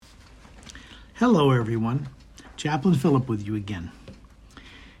Hello, everyone. Chaplain Philip with you again.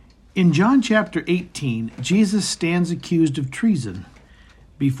 In John chapter 18, Jesus stands accused of treason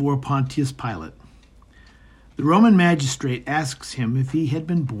before Pontius Pilate. The Roman magistrate asks him if he had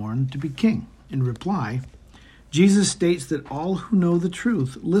been born to be king. In reply, Jesus states that all who know the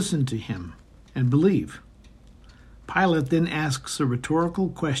truth listen to him and believe. Pilate then asks a rhetorical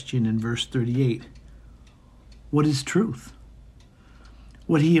question in verse 38. What is truth?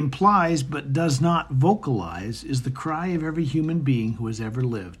 What he implies but does not vocalize is the cry of every human being who has ever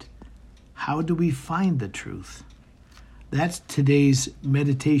lived. How do we find the truth? That's today's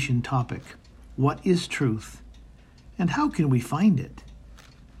meditation topic. What is truth? And how can we find it?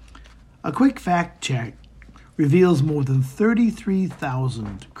 A quick fact check reveals more than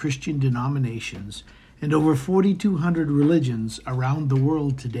 33,000 Christian denominations and over 4,200 religions around the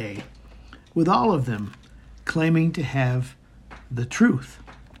world today, with all of them claiming to have the truth.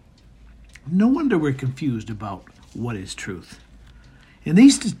 No wonder we're confused about what is truth. And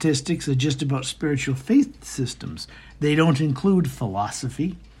these statistics are just about spiritual faith systems. They don't include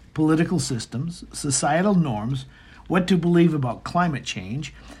philosophy, political systems, societal norms, what to believe about climate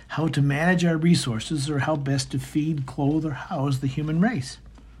change, how to manage our resources, or how best to feed, clothe, or house the human race.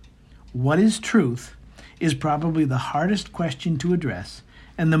 What is truth is probably the hardest question to address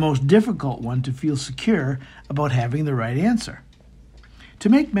and the most difficult one to feel secure about having the right answer. To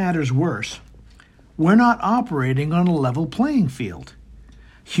make matters worse, we're not operating on a level playing field.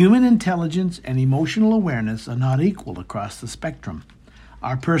 Human intelligence and emotional awareness are not equal across the spectrum.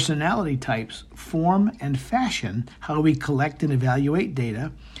 Our personality types form and fashion how we collect and evaluate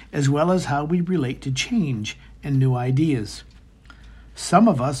data, as well as how we relate to change and new ideas. Some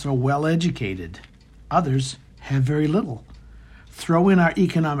of us are well educated. Others have very little. Throw in our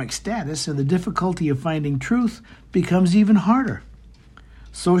economic status, and the difficulty of finding truth becomes even harder.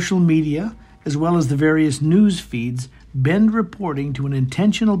 Social media, as well as the various news feeds, bend reporting to an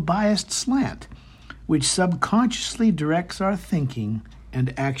intentional biased slant, which subconsciously directs our thinking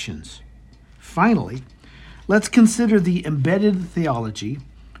and actions. Finally, let's consider the embedded theology,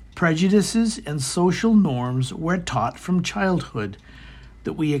 prejudices, and social norms we're taught from childhood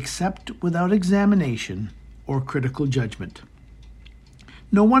that we accept without examination or critical judgment.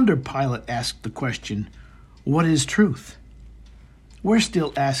 No wonder Pilate asked the question, what is truth? We're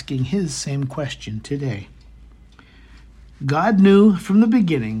still asking his same question today. God knew from the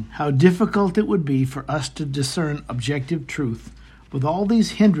beginning how difficult it would be for us to discern objective truth with all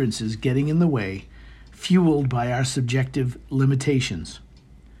these hindrances getting in the way, fueled by our subjective limitations.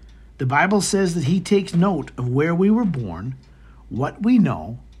 The Bible says that he takes note of where we were born, what we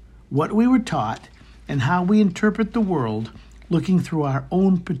know, what we were taught, and how we interpret the world looking through our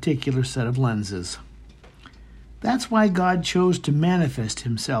own particular set of lenses. That's why God chose to manifest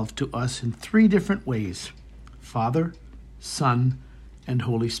himself to us in three different ways: Father, Son, and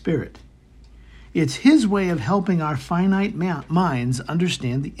Holy Spirit. It's his way of helping our finite minds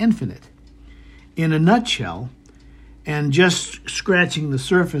understand the infinite. In a nutshell, and just scratching the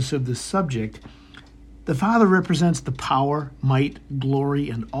surface of this subject, the Father represents the power, might, glory,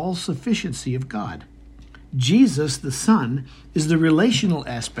 and all-sufficiency of God. Jesus, the Son, is the relational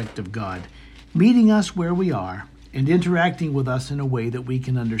aspect of God, meeting us where we are and interacting with us in a way that we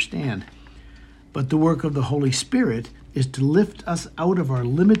can understand. But the work of the Holy Spirit is to lift us out of our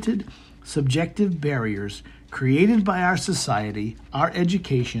limited, subjective barriers created by our society, our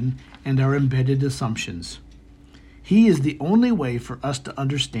education, and our embedded assumptions. He is the only way for us to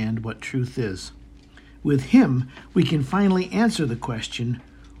understand what truth is. With him, we can finally answer the question,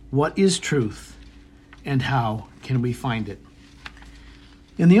 what is truth, and how can we find it?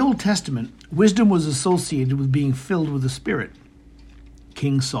 In the Old Testament, wisdom was associated with being filled with the Spirit.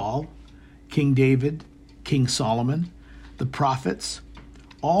 King Saul, King David, King Solomon, the prophets,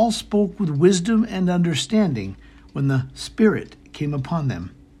 all spoke with wisdom and understanding when the Spirit came upon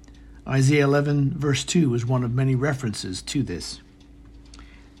them. Isaiah 11 verse 2 is one of many references to this.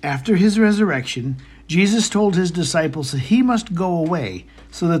 After his resurrection, Jesus told his disciples that he must go away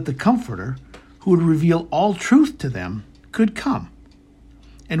so that the Comforter, who would reveal all truth to them, could come.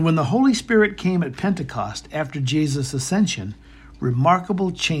 And when the Holy Spirit came at Pentecost after Jesus' ascension,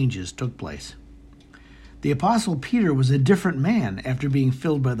 remarkable changes took place. The Apostle Peter was a different man after being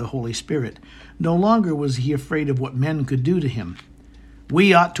filled by the Holy Spirit. No longer was he afraid of what men could do to him.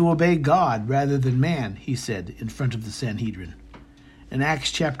 We ought to obey God rather than man, he said in front of the Sanhedrin. In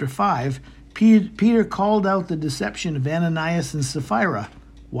Acts chapter 5, Peter called out the deception of Ananias and Sapphira.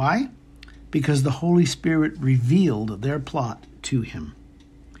 Why? Because the Holy Spirit revealed their plot to him.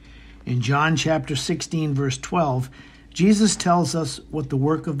 In John chapter 16, verse 12, Jesus tells us what the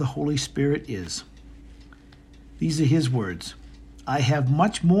work of the Holy Spirit is. These are his words. I have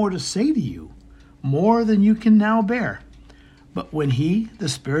much more to say to you, more than you can now bear. But when he, the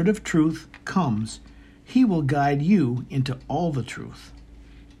Spirit of truth, comes, he will guide you into all the truth.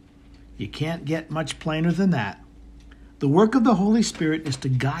 You can't get much plainer than that. The work of the Holy Spirit is to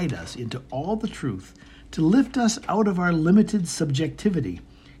guide us into all the truth, to lift us out of our limited subjectivity,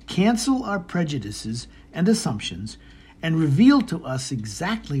 cancel our prejudices and assumptions, and reveal to us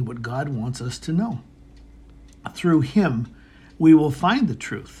exactly what God wants us to know. Through him, we will find the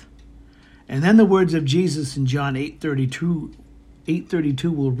truth. And then the words of Jesus in John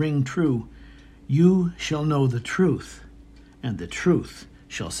 8:32 will ring true. You shall know the truth, and the truth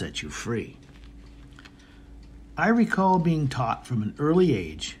shall set you free. I recall being taught from an early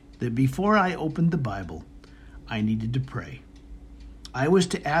age that before I opened the Bible, I needed to pray. I was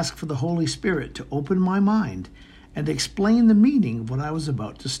to ask for the Holy Spirit to open my mind and explain the meaning of what I was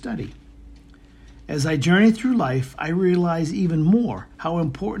about to study. As I journey through life, I realize even more how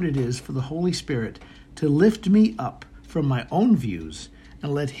important it is for the Holy Spirit to lift me up from my own views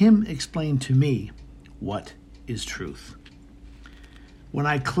and let him explain to me what is truth. When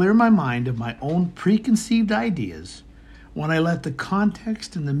I clear my mind of my own preconceived ideas, when I let the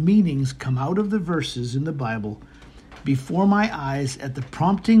context and the meanings come out of the verses in the Bible before my eyes at the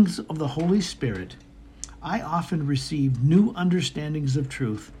promptings of the Holy Spirit, I often receive new understandings of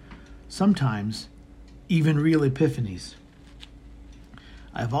truth, sometimes even real epiphanies.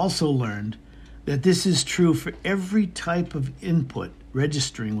 I've also learned that this is true for every type of input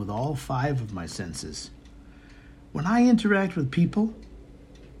registering with all 5 of my senses. When I interact with people,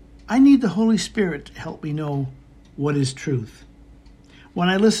 I need the Holy Spirit to help me know what is truth. When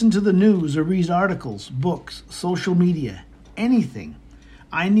I listen to the news or read articles, books, social media, anything,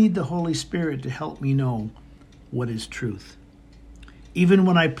 I need the Holy Spirit to help me know what is truth. Even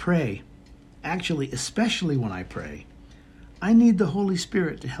when I pray, actually, especially when I pray, I need the Holy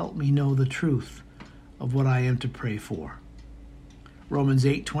Spirit to help me know the truth of what I am to pray for. Romans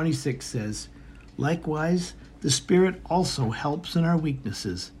 8:26 says, likewise, the Spirit also helps in our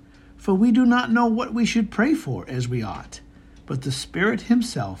weaknesses, for we do not know what we should pray for as we ought, but the Spirit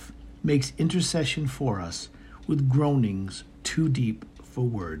himself makes intercession for us with groanings too deep for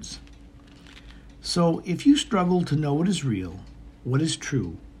words. So if you struggle to know what is real, what is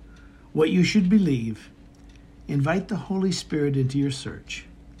true, what you should believe, invite the Holy Spirit into your search.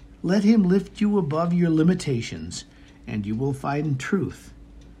 Let him lift you above your limitations, and you will find truth,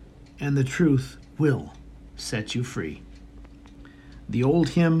 and the truth will set you free. The old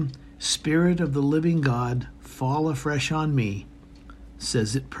hymn, Spirit of the Living God, Fall Afresh on Me,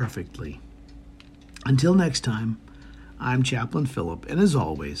 says it perfectly. Until next time, I'm Chaplain Philip, and as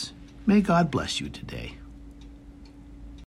always, may God bless you today.